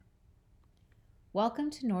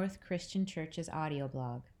Welcome to North Christian Church's audio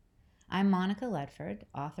blog. I'm Monica Ledford,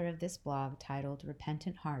 author of this blog titled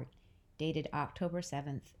Repentant Heart, dated October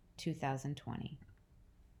 7th, 2020.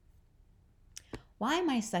 Why am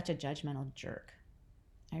I such a judgmental jerk?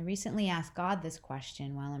 I recently asked God this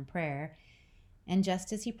question while in prayer, and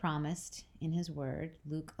just as he promised in his word,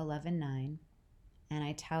 Luke 11:9, and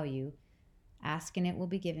I tell you, ask and it will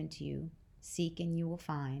be given to you, seek and you will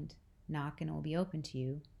find, knock and it will be open to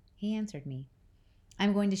you, he answered me.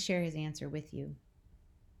 I'm going to share his answer with you.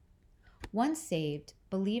 Once saved,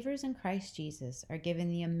 believers in Christ Jesus are given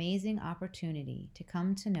the amazing opportunity to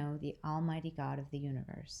come to know the Almighty God of the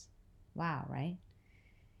universe. Wow, right?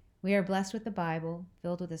 We are blessed with the Bible,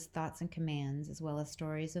 filled with his thoughts and commands, as well as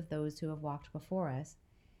stories of those who have walked before us,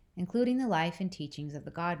 including the life and teachings of the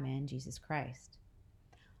God-man, Jesus Christ.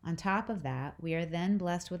 On top of that, we are then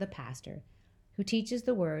blessed with a pastor who teaches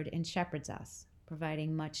the word and shepherds us,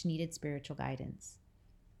 providing much-needed spiritual guidance.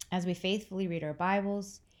 As we faithfully read our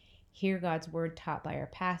Bibles, hear God's word taught by our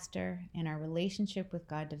pastor, and our relationship with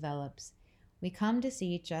God develops, we come to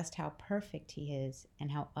see just how perfect he is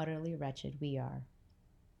and how utterly wretched we are.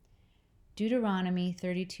 Deuteronomy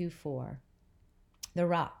 32:4. The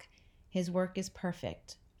rock, his work is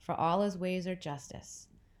perfect, for all his ways are justice.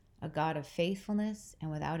 A God of faithfulness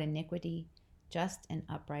and without iniquity, just and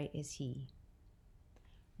upright is he.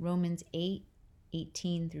 Romans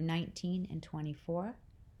 8:18 through 19 and 24.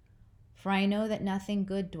 For I know that nothing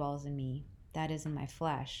good dwells in me, that is in my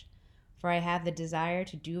flesh. For I have the desire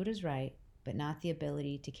to do what is right, but not the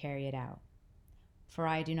ability to carry it out. For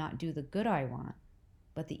I do not do the good I want,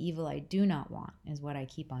 but the evil I do not want is what I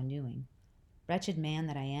keep on doing. Wretched man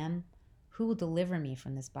that I am, who will deliver me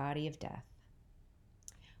from this body of death?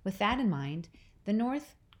 With that in mind, the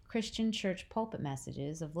North Christian Church pulpit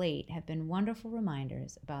messages of late have been wonderful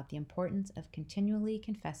reminders about the importance of continually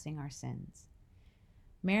confessing our sins.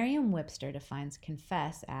 Merriam-Webster defines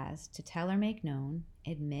confess as to tell or make known,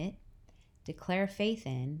 admit, declare faith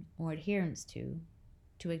in, or adherence to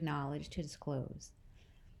acknowledge, to disclose.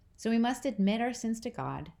 So we must admit our sins to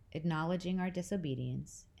God, acknowledging our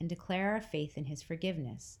disobedience, and declare our faith in his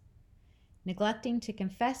forgiveness. Neglecting to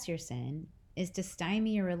confess your sin is to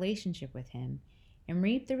stymie your relationship with him and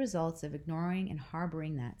reap the results of ignoring and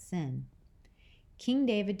harboring that sin. King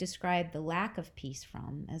David described the lack of peace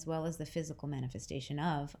from, as well as the physical manifestation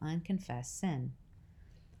of, unconfessed sin.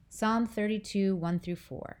 Psalm 32:1 through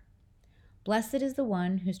 4. Blessed is the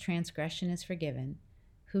one whose transgression is forgiven,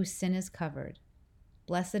 whose sin is covered.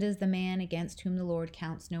 Blessed is the man against whom the Lord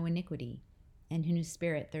counts no iniquity, and in whose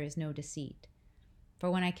spirit there is no deceit.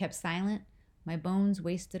 For when I kept silent, my bones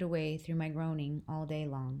wasted away through my groaning all day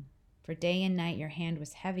long. For day and night your hand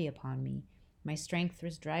was heavy upon me. My strength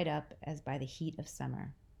was dried up as by the heat of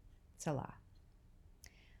summer. Selah.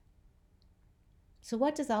 So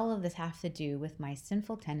what does all of this have to do with my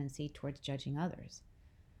sinful tendency towards judging others?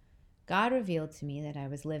 God revealed to me that I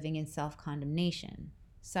was living in self-condemnation,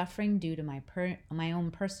 suffering due to my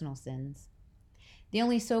own personal sins. The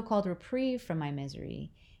only so-called reprieve from my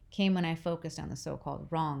misery came when I focused on the so-called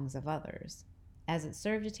wrongs of others, as it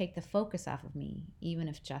served to take the focus off of me, even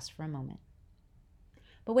if just for a moment.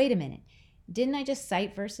 But wait a minute. Didn't I just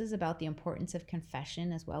cite verses about the importance of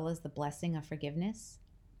confession as well as the blessing of forgiveness?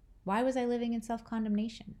 Why was I living in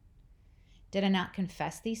self-condemnation? Did I not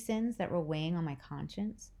confess these sins that were weighing on my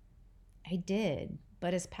conscience? I did,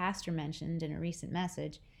 but as Pastor mentioned in a recent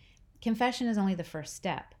message, confession is only the first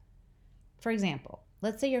step. For example,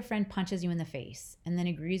 let's say your friend punches you in the face and then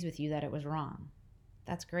agrees with you that it was wrong.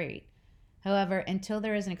 That's great. However, until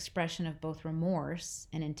there is an expression of both remorse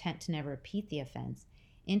and intent to never repeat the offense,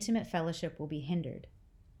 intimate fellowship will be hindered.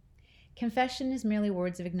 Confession is merely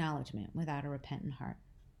words of acknowledgement without a repentant heart.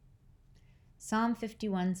 Psalm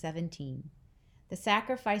 51:17. The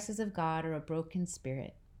sacrifices of God are a broken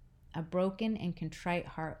spirit. A broken and contrite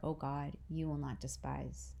heart, O God, you will not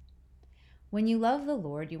despise. When you love the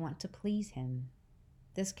Lord, you want to please him.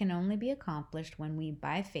 This can only be accomplished when we,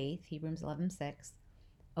 by faith, Hebrews 11:6,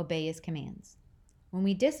 obey his commands. When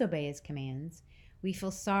we disobey his commands, we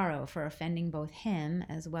feel sorrow for offending both him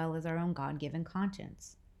as well as our own God-given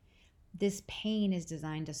conscience. This pain is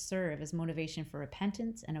designed to serve as motivation for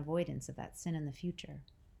repentance and avoidance of that sin in the future.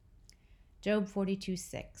 Job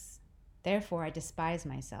 42:6. Therefore I despise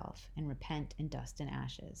myself and repent in dust and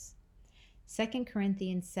ashes. 2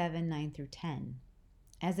 Corinthians 7:9 through 10.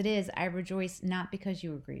 As it is, I rejoice not because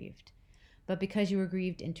you were grieved, but because you were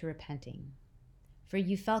grieved into repenting. For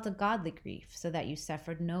you felt a godly grief, so that you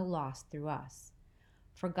suffered no loss through us.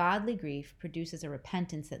 For godly grief produces a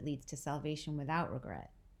repentance that leads to salvation without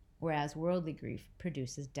regret, whereas worldly grief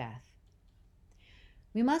produces death.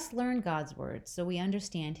 We must learn God's word so we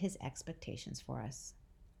understand his expectations for us.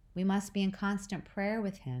 We must be in constant prayer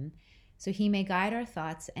with him so he may guide our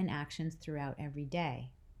thoughts and actions throughout every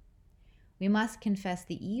day. We must confess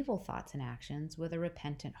the evil thoughts and actions with a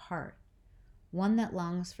repentant heart, one that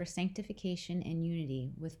longs for sanctification and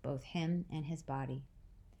unity with both him and his body.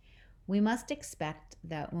 We must expect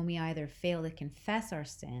that when we either fail to confess our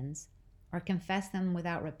sins or confess them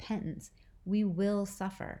without repentance, we will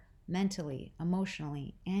suffer mentally,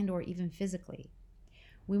 emotionally, and or even physically.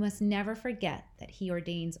 We must never forget that he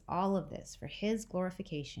ordains all of this for his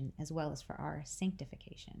glorification as well as for our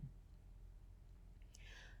sanctification.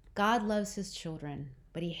 God loves his children,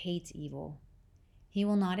 but he hates evil. He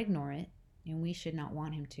will not ignore it, and we should not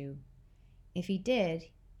want him to. If he did,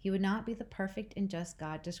 he would not be the perfect and just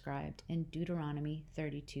God described in Deuteronomy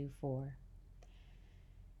 32:4.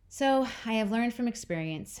 So I have learned from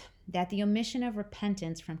experience that the omission of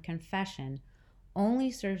repentance from confession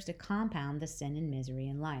only serves to compound the sin and misery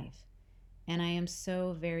in life. And I am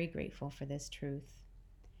so very grateful for this truth,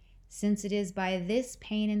 since it is by this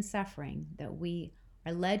pain and suffering that we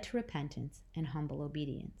are led to repentance and humble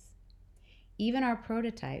obedience. Even our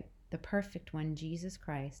prototype, the perfect one, Jesus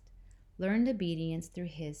Christ, learned obedience through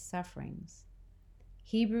his sufferings.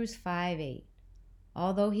 Hebrews 5:8.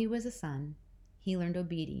 Although he was a son, he learned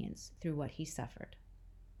obedience through what he suffered.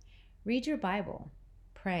 Read your Bible,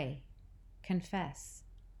 pray, confess,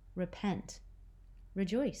 repent,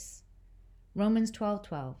 rejoice. Romans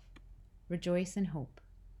 12:12. Rejoice in hope,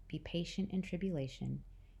 be patient in tribulation,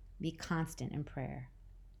 be constant in prayer.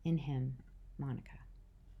 In him, Monica.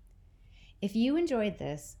 If you enjoyed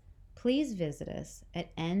this, please visit us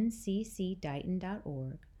at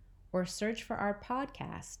nccdighton.org or search for our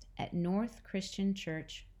podcast at North Christian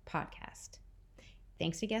Church Podcast.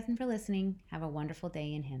 Thanks again for listening. Have a wonderful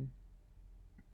day in him.